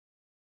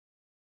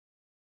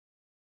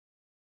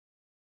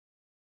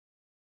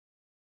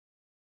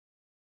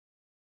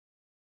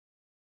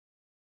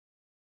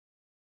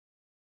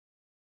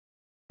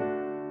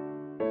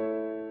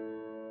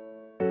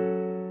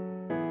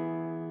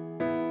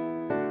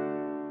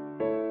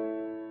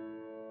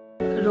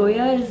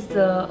Roya is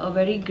a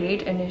very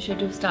great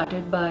initiative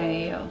started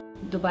by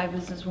Dubai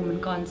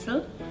Businesswomen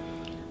Council.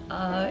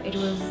 It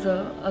was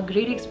a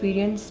great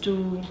experience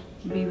to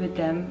be with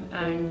them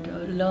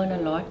and learn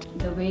a lot.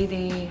 The way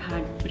they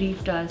had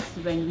briefed us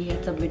when we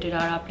had submitted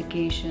our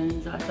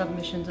applications, our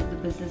submissions of the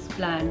business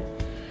plan,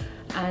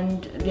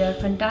 and their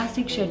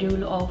fantastic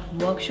schedule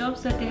of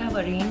workshops that they have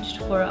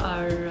arranged for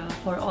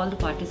all the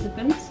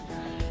participants.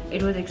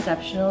 It was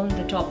exceptional.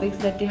 The topics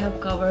that they have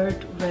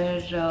covered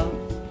were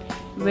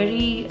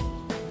very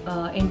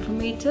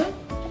informative.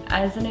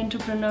 As an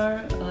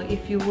entrepreneur,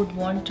 if you would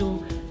want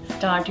to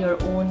start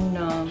your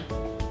own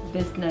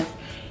business,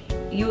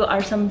 you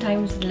are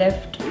sometimes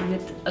left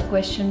with a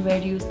question, where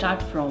do you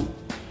start from?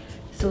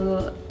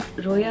 So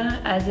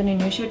Roya as an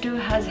initiative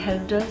has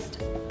helped us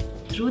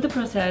through the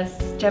process,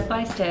 step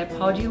by step.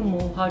 How do you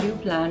move? How do you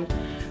plan?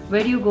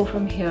 Where do you go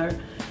from here?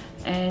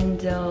 And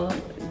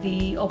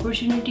the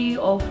opportunity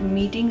of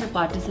meeting the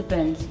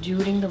participants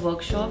during the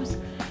workshops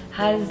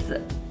has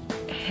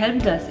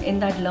helped us in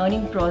that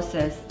learning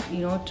process,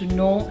 to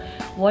know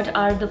what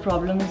are the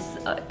problems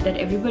that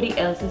everybody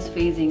else is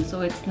facing.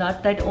 So it's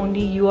not that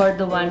only you are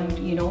the one,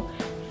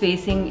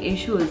 facing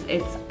issues.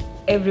 It's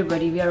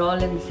everybody. We are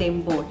all in the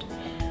same boat.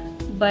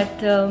 But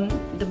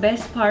the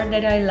best part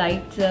that I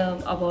liked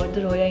about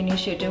the Roya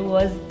initiative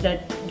was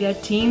that their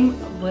team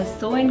was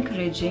so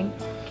encouraging,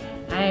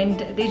 and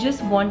they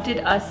just wanted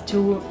us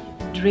to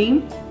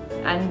dream.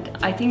 And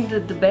I think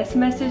that the best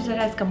message that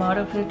has come out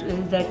of it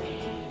is that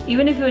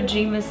even if your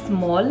dream is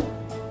small,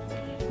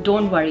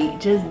 don't worry,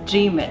 just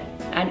dream it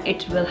and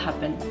it will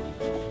happen.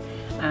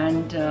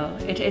 And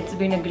it's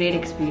been a great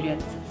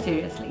experience,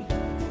 seriously.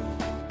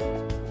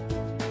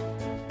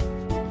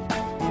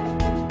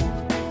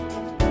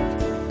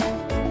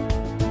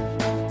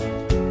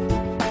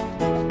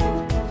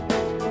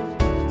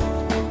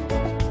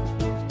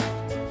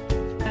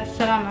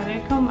 Assalamu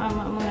alaikum, I'm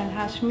Ma'moon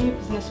Al-Hashmi,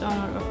 business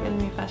owner of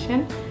Ilmi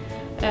Fashion.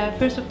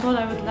 First of all,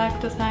 I would like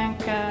to thank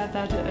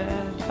the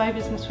Dubai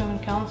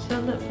Businesswomen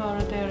Council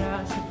for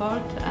their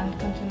support and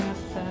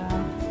continuous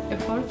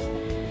efforts.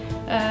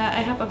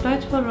 I have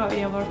applied for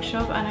Roya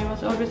workshop and I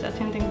was always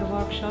attending the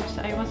workshops.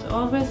 I was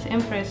always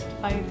impressed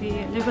by the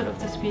level of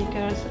the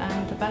speakers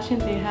and the passion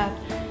they had.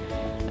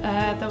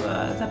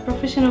 The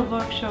professional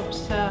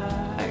workshops,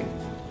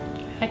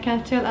 I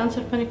can tell,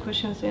 answer many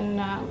questions in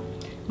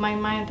my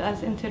mind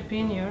as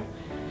entrepreneur.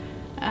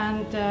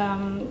 And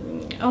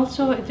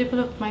also it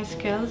developed my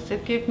skills.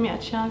 It gave me a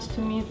chance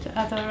to meet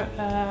other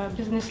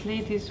business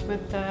ladies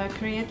with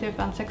creative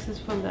and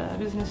successful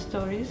business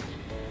stories.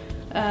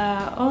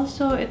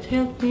 Also it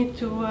helped me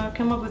to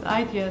come up with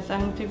ideas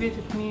and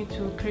motivated me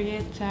to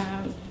create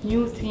a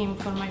new theme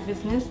for my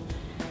business.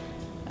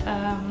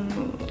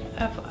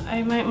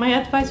 My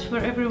advice for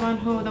everyone,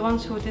 the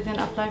ones who didn't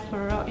apply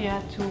for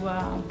Roya, to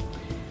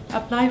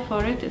apply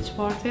for it. It's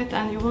worth it,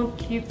 and you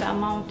won't leave the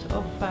amount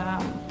of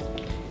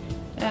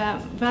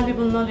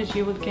valuable knowledge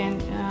you will gain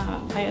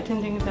by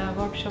attending the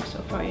workshops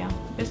of Roya.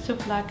 Best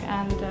of luck,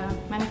 and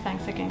many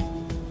thanks again.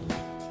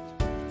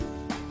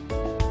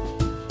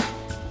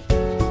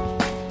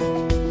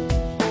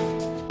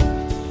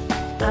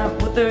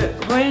 What the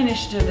Roya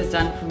initiative has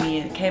done for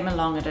me, it came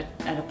along at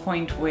a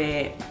point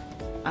where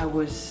I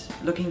was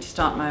looking to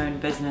start my own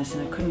business,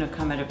 and it couldn't have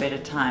come at a better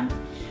time.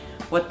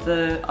 What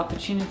the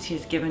opportunity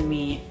has given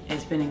me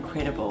has been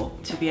incredible.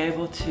 To be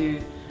able to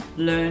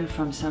learn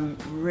from some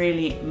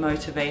really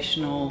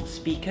motivational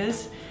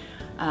speakers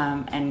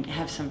and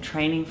have some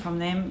training from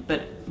them,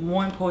 but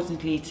more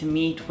importantly to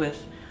meet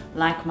with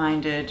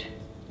like-minded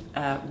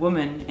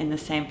women in the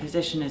same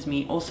position as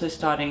me, also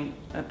starting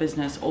a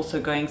business, also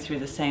going through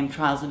the same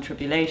trials and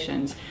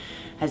tribulations,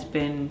 has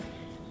been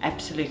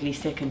absolutely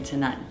second to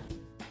none.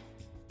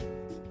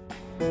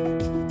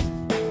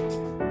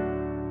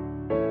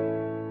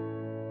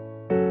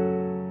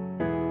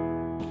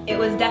 It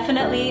was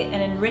definitely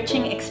an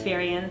enriching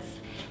experience,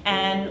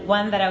 and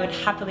one that I would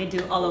happily do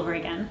all over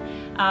again.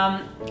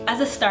 As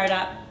a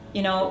startup,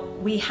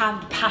 we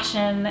have the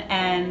passion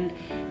and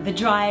the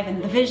drive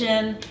and the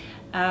vision,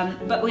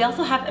 but we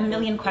also have a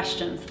million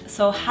questions.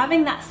 So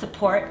having that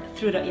support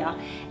through Roya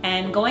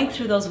and going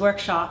through those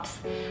workshops,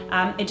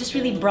 it just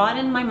really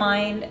broadened my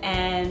mind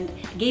and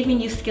gave me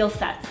new skill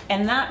sets,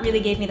 and that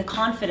really gave me the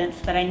confidence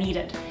that I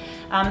needed.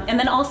 And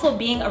then also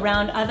being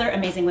around other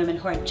amazing women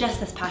who are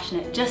just as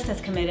passionate, just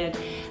as committed.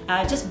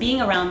 Just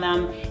being around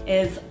them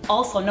is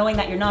also, knowing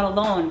that you're not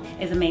alone,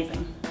 is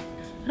amazing.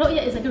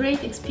 Roya is a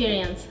great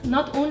experience,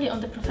 not only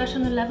on the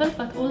professional level,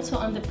 but also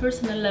on the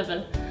personal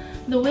level.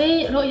 The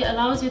way Roya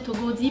allows you to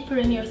go deeper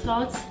in your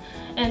thoughts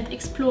and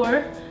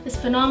explore is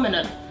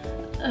phenomenal.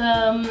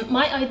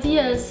 My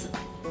ideas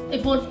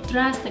evolved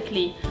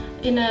drastically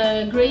in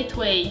a great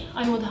way.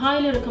 I would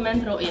highly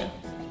recommend Roya.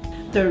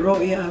 The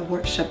Roya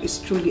workshop is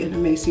truly an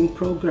amazing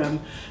program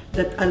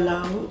that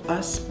allow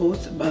us,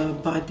 both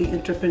budding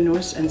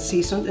entrepreneurs and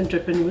seasoned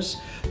entrepreneurs,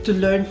 to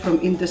learn from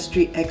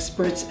industry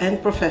experts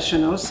and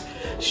professionals,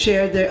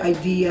 share their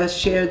ideas,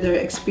 share their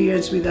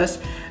experience with us.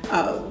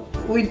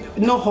 with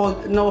no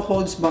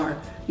holds bar.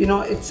 You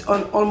know, it's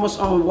almost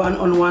on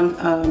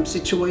one-on-one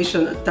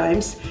situation at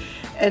times.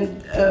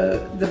 And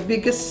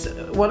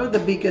one of the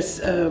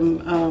biggest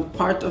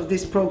part of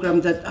this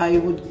program that I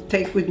would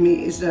take with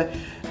me is the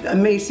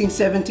amazing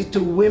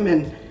 72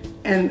 women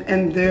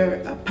and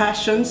their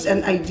passions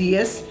and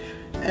ideas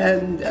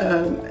and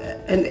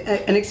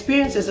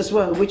experiences as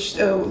well,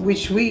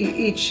 which we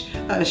each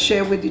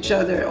share with each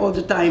other all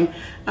the time.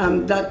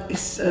 That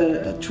is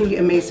a truly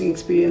amazing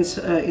experience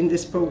in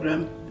this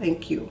program.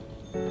 Thank you.